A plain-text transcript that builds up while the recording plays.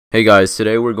Hey guys,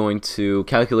 today we're going to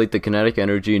calculate the kinetic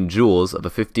energy in joules of a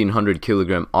 1500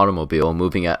 kilogram automobile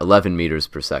moving at 11 meters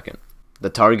per second. The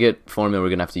target formula we're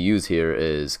going to have to use here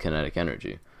is kinetic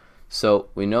energy. So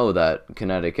we know that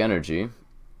kinetic energy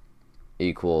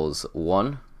equals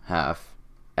 1/2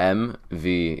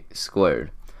 mv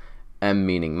squared. M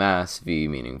meaning mass, v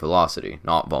meaning velocity,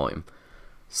 not volume.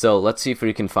 So let's see if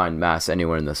we can find mass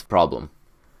anywhere in this problem.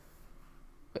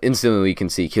 Instantly we can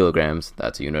see kilograms,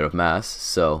 that's a unit of mass,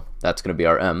 so that's going to be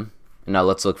our m. And now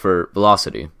let's look for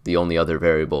velocity, the only other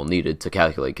variable needed to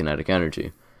calculate kinetic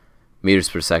energy. Meters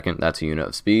per second, that's a unit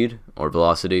of speed or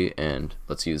velocity, and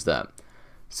let's use that.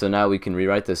 So now we can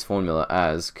rewrite this formula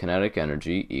as kinetic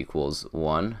energy equals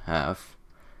 1/2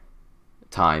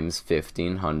 times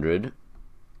 1500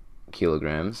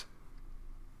 kilograms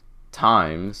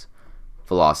times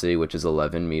velocity, which is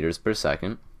 11 meters per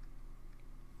second.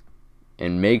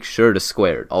 And make sure to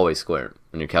square it, always square it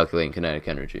when you're calculating kinetic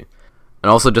energy. And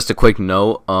also just a quick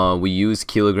note, we use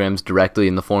kilograms directly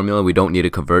in the formula. We don't need to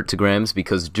convert to grams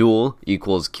because joule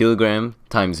equals kilogram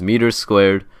times meters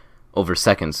squared over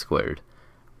seconds squared.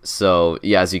 So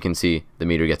yeah, as you can see, the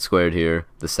meter gets squared here,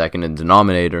 the second in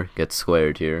denominator gets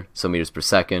squared here, so meters per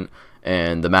second,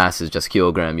 and the mass is just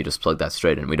kilogram. You just plug that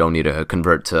straight in. We don't need to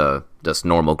convert to just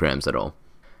normal grams at all.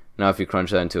 Now if you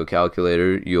crunch that into a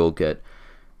calculator, you'll get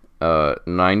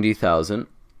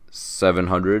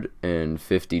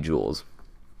 90,750 joules,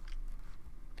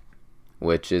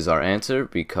 which is our answer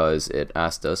because it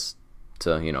asked us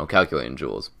to, calculate in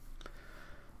joules.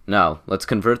 Now, let's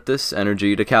convert this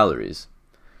energy to calories.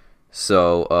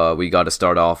 So we got to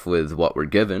start off with what we're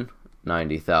given,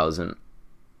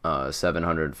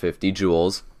 90,750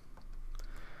 joules.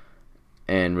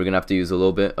 And we're going to have to use a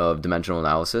little bit of dimensional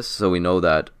analysis. So we know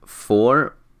that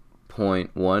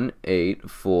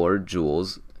 4.184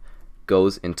 joules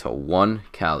goes into 1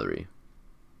 calorie,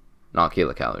 not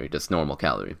kilocalorie, just normal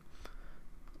calorie.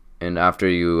 And after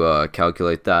you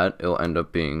calculate that, it'll end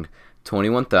up being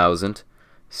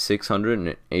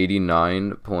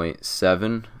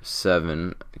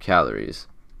 21,689.77 calories.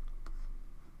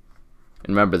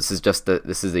 And remember, this is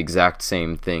the exact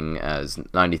same thing as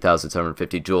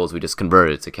 90,750 joules. We just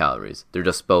converted it to calories. They're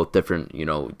just both different,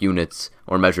 units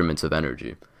or measurements of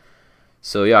energy.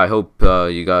 So yeah, I hope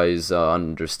you guys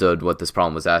understood what this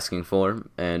problem was asking for.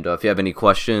 And if you have any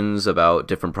questions about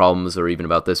different problems or even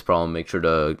about this problem, make sure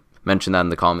to mention that in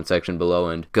the comment section below.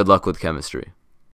 And good luck with chemistry.